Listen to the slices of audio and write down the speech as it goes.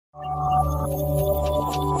Hello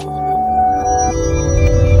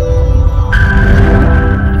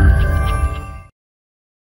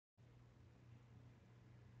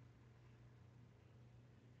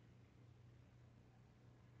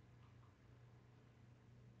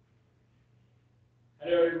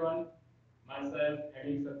everyone, myself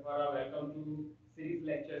Rectifier. Welcome to series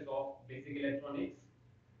lectures of Basic Electronics.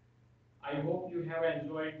 I hope you have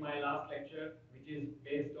enjoyed my last lecture, which is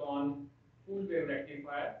based on full wave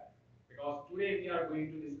rectifier, because today we are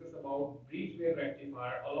going to discuss about bridge wave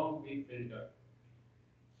rectifier along with filter.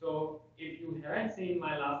 So if you haven't seen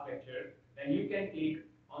my last lecture, then you can click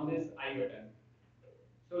on this I button.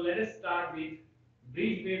 So let us start with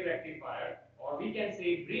bridge wave rectifier, or we can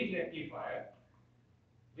say bridge rectifier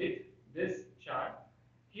with this chart.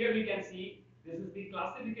 Here we can see this is the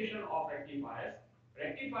classification of rectifiers.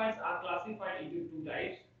 Rectifiers are classified into two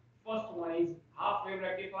types. First one is half wave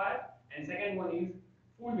rectifier and second one is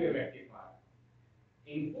full wave rectifier.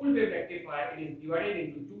 In full wave rectifier, it is divided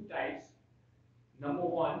into two types. Number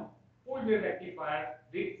one, full wave rectifier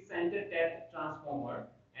with center tap transformer,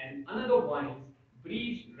 and another one is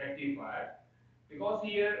bridge rectifier, because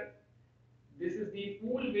here this is the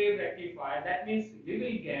full wave rectifier. That means we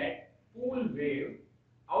will get full wave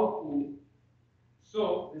output.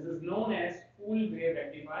 So this is known as full wave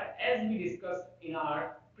rectifier, as we discussed in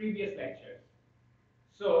our previous lectures.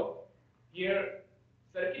 So here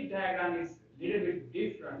circuit diagram is little bit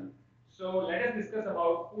different. So let us discuss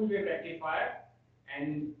about full wave rectifier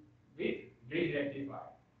and with bridge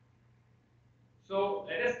rectifier. So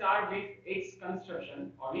let us start with its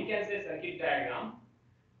construction, or we can say circuit diagram.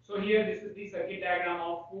 So here this is the circuit diagram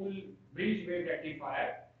of full bridge wave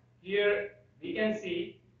rectifier. Here we can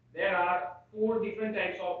see there are four different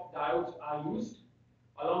types of diodes are used,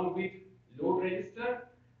 along with load resistor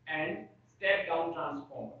and step down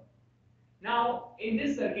transformer. Now in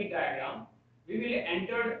this circuit diagram we will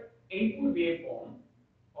enter input waveform,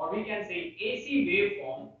 or we can say AC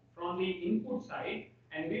waveform from the input side,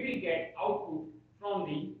 and we will get output from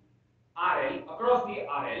the RL, across the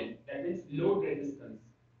RL, that means load resistance.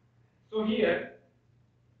 So here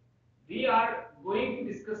we are going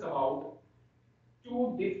to discuss about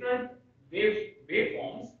two different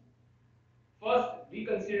waveforms. First we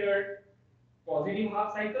considered positive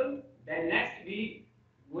half cycle, then next we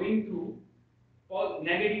going through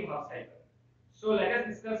negative half cycle. So let us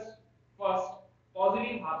discuss first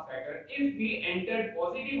positive half cycle. If we entered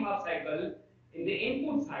positive half cycle in the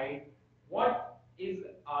input side, what is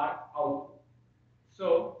our output?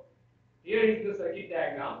 So here is the circuit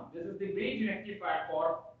diagram. This is the bridge rectifier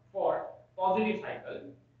for positive cycle.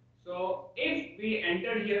 So if we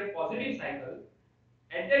enter here positive cycle,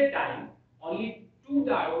 at that time only two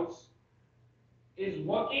diodes is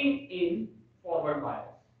working in forward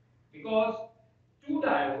bias, because two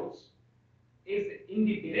diodes is in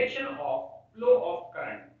the direction of flow of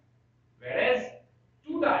current, whereas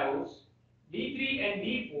two diodes D3 and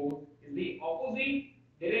D4 is the opposite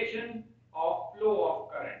direction of flow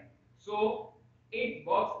of current. So it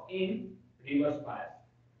works in reverse bias.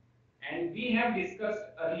 And we have discussed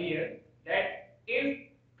earlier that if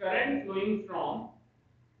current flowing from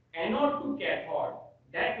anode to cathode,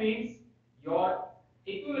 that means your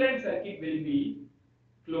equivalent circuit will be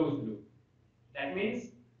closed loop. That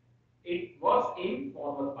means it works in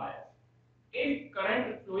forward bias. If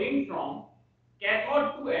current flowing from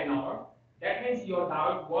cathode to anode, that means your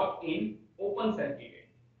diode work in open circuit.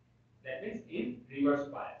 That means in reverse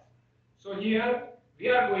bias. So here we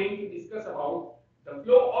are going to discuss about the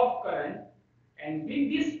flow of current, and with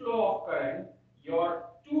this flow of current, your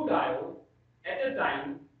two diode at a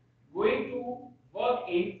time going to work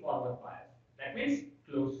in forward bias. That means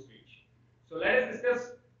closed switch. So let us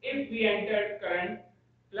discuss, if we enter current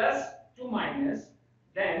plus to minus,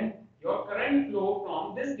 then your current flow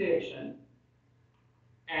from this direction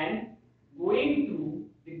and going through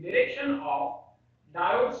the direction of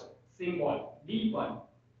diode's symbol D1.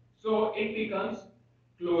 So it becomes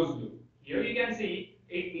closed loop. Here you can see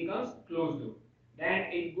it becomes closed loop. Then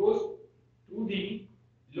it goes to the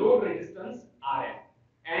load resistance RL,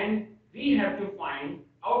 and we have to find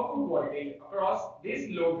output voltage across this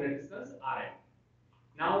load resistance RL.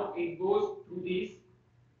 Now it goes through this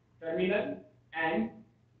terminal, and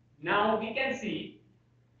now we can see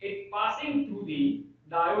it passing through the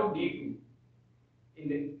diode D2 in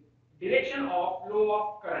the direction of flow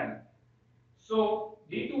of current. So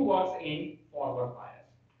D2 works in forward bias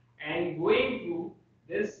and going through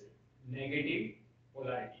this negative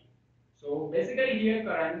polarity. So basically here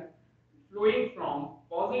current flowing from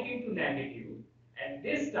positive to negative. At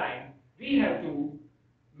this time we have to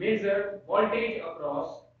measure voltage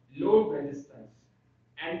across load resistance.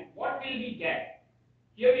 And what what will we get?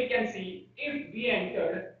 Here we can see if we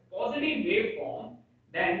enter positive waveform,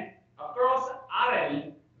 then across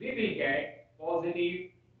RL we will get positive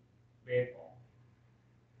waveform.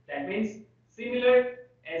 That means similar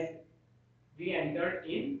as we entered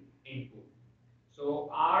in input. So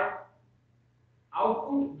our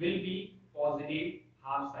output will be positive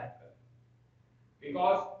half cycle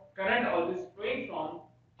because current always flowing from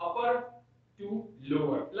upper to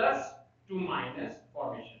lower, plus to minus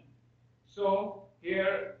formation. So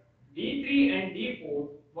here D3 and D4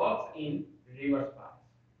 works in reverse bias.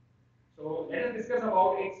 So let us discuss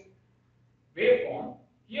about its waveform.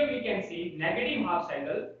 Here we can see negative half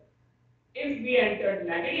cycle. If we enter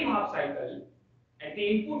negative half cycle at the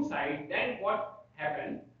input side, then what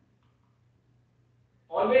happened?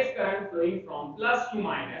 Always current flowing from plus to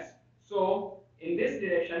minus. So in this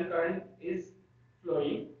direction current is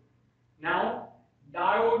flowing. Now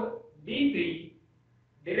diode D3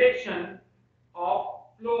 direction of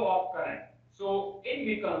flow of current. So it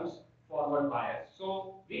becomes forward bias.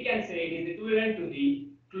 So we can say it is equivalent to the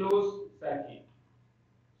closed circuit.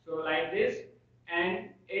 So like this, and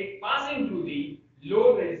it passing through the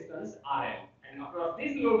load resistance RL, and across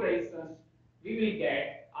this load resistance we will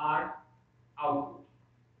get our output.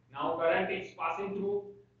 Now current is passing through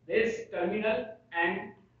this terminal,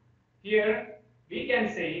 and here we can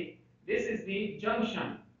say this is the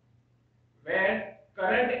junction where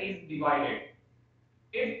current is divided.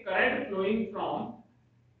 If current flowing from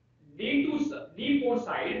D4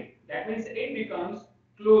 side, that means it becomes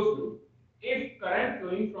closed loop. If current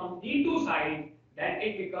flowing from D2 side, then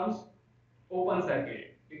it becomes open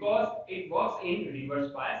circuit because it works in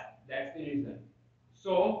reverse bias. That's the reason.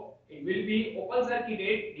 So it will be open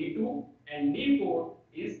circuited D2, and D4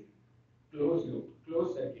 is closed loop,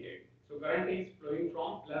 closed circuited. So current is flowing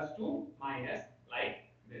from plus to minus like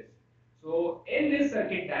this. So in this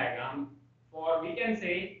circuit diagram, for we can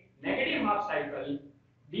say negative half cycle,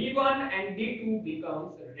 D1 and D2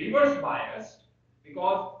 becomes reverse biased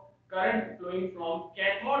because current flowing from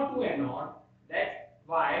cathode to anode. That's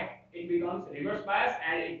why it becomes reverse bias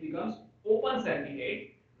and it becomes open circuited,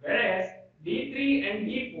 whereas D3 and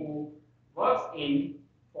D4 works in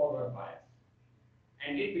forward bias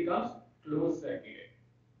and it becomes closed circuited.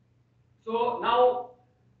 So now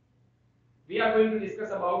we are going to discuss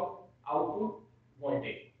about output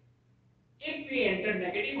voltage. If we enter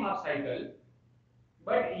negative half cycle,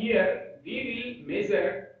 but here we will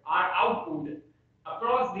measure our output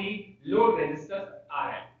across the load resistance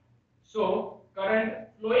RL. So current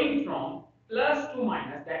flowing from plus to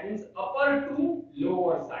minus, that means upper to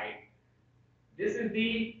lower side. This is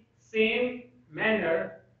the same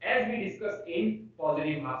manner as we discussed in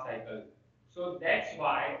positive half cycle. So that's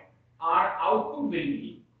why our output will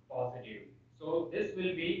be positive. So this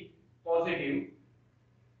will be positive.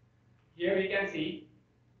 Here we can see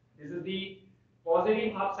this is the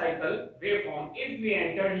positive half cycle waveform. If we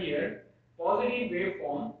enter here positive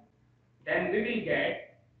waveform, then we will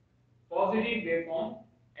get positive waveform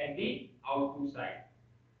at the output side,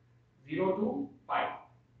 0 to 5.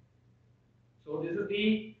 So this is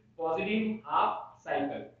the positive half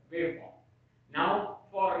cycle waveform. Now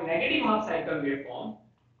for negative half cycle waveform,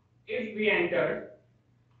 if we enter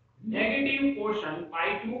negative portion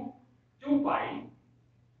pi to 2 pi,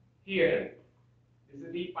 here this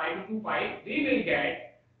is the pi to 2 pi, we will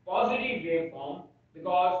get positive waveform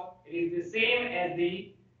because it is the same as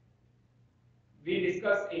the we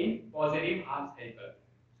discussed in positive half cycle.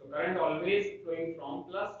 So current always flowing from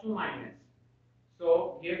plus to minus.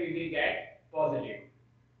 So here we will get positive.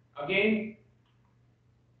 Again,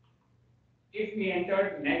 if we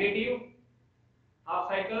enter negative half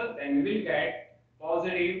cycle, then we will get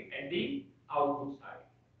positive at the output side.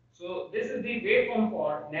 So this is the waveform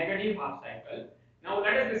for negative half cycle. Now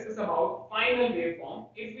let us discuss about final waveform.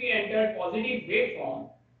 If we enter positive waveform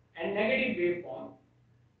and negative waveform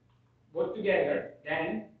both together,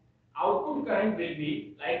 then output current will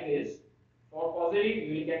be like this. For positive,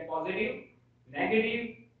 we will get positive.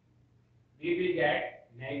 Negative, we will get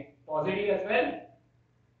positive as well.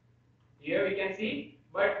 Here we can see,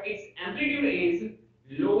 but its amplitude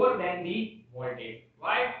is lower than the voltage.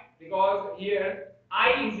 Why? Because here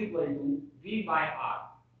I is equal to V by R.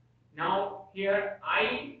 Now here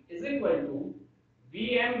I is equal to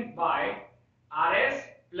Vm by Rs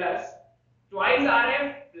plus twice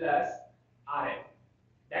Rf plus Rf.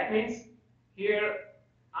 That means here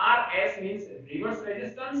Rs means reverse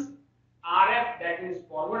resistance, Rf that means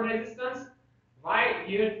forward resistance. Why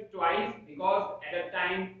here twice? Because at a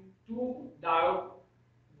time two diode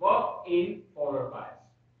work in forward bias.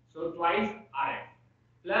 So twice Rf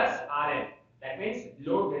plus Rf, that means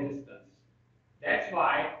load resistance. That's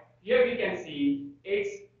why here we can see its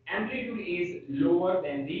amplitude is lower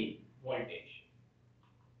than the voltage.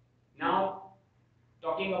 Now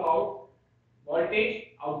talking about voltage,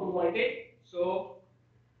 output voltage, so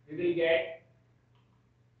we will get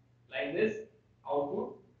like this: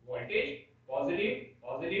 output voltage, positive,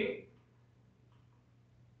 positive,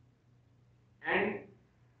 and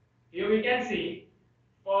here we can see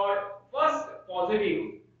for first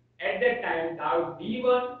positive, at that time diode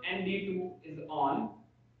D1 and D2 is on,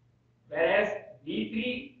 whereas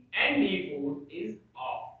D3 and D4 is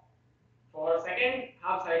off. For second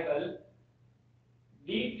half cycle,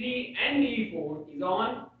 D3 and D4 is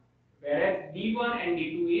on, whereas D1 and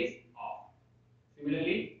D2 is off.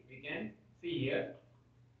 Similarly, we can see here.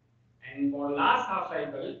 And for last half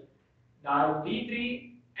cycle, diode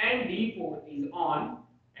D3 and D4 is on,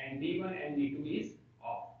 and D1 and D2 is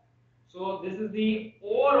off. So this is the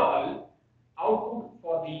overall output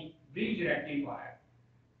for the bridge rectifier.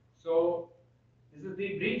 So this is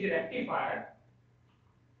the bridge rectifier.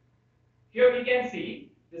 Here we can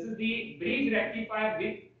see this is the bridge rectifier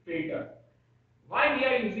with filter. Why we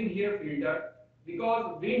are using here filter?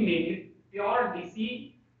 Because we need pure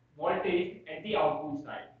DC voltage at the output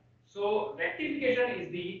side. So rectification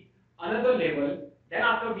is the another level. Then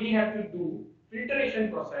after we have to do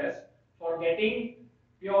filtration process for getting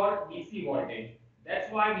pure DC voltage. That's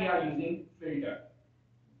why we are using filter.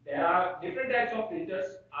 There are different types of filters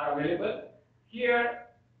are available. Here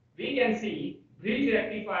we can see bridge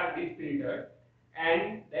rectifier with filter,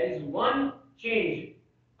 and there is one change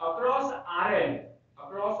across RL,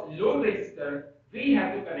 across load resistor. We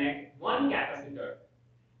have to connect one capacitor.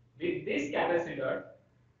 With this capacitor,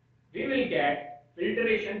 we will get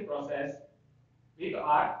filtration process with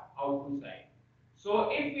our output side. So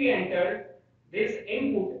if we enter this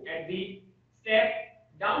input at the step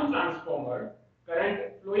down transformer,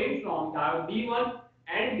 current flowing from diode D1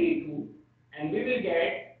 and D2, and we will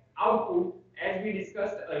get output as we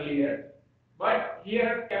discussed earlier. But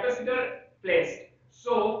here capacitor placed,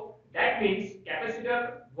 so that means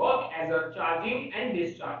capacitor work as a charging and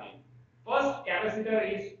discharging. First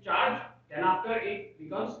capacitor is charged, then after it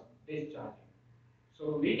becomes discharging.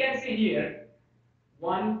 So we can see here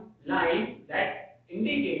one line that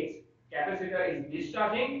indicates capacitor is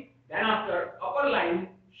discharging, then after upper line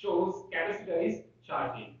shows capacitor is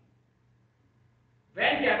charging.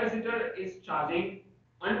 When capacitor is charging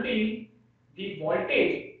until the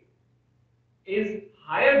voltage is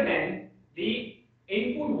higher than the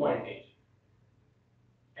input voltage,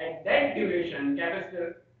 at that duration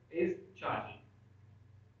capacitor is charging.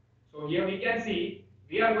 So here we can see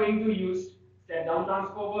we are going to use step down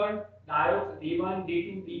transformer, diodes D1,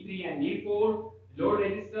 D2, D3 and D4, load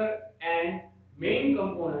resistor, and main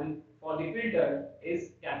component for the filter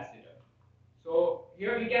is capacitor. So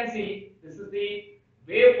here we can see this is the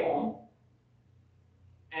waveform,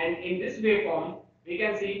 and in this waveform we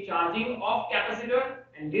can see charging of capacitor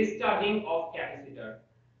and discharging of capacitor.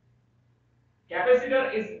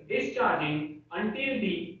 Capacitor is discharging until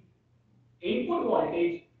the input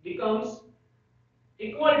voltage becomes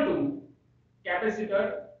equal to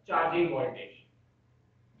capacitor charging voltage.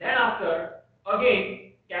 Then after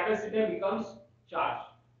again capacitor becomes charged,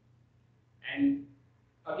 and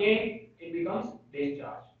again it becomes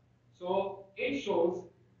discharged. So it shows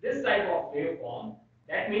this type of waveform.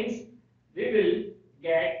 That means we will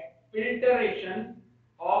get filtration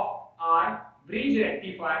of our bridge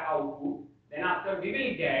rectifier output. Then after we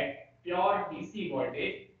will get pure DC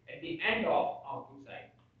voltage at the end of output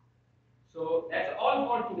side. So that's all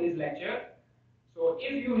for today's lecture. So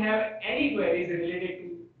if you have any queries related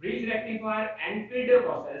to bridge rectifier and filter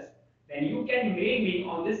process, then you can mail me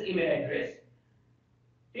on this email address.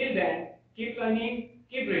 Till then, keep learning,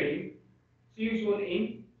 keep reading. See you soon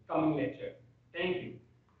in coming lecture. Thank you.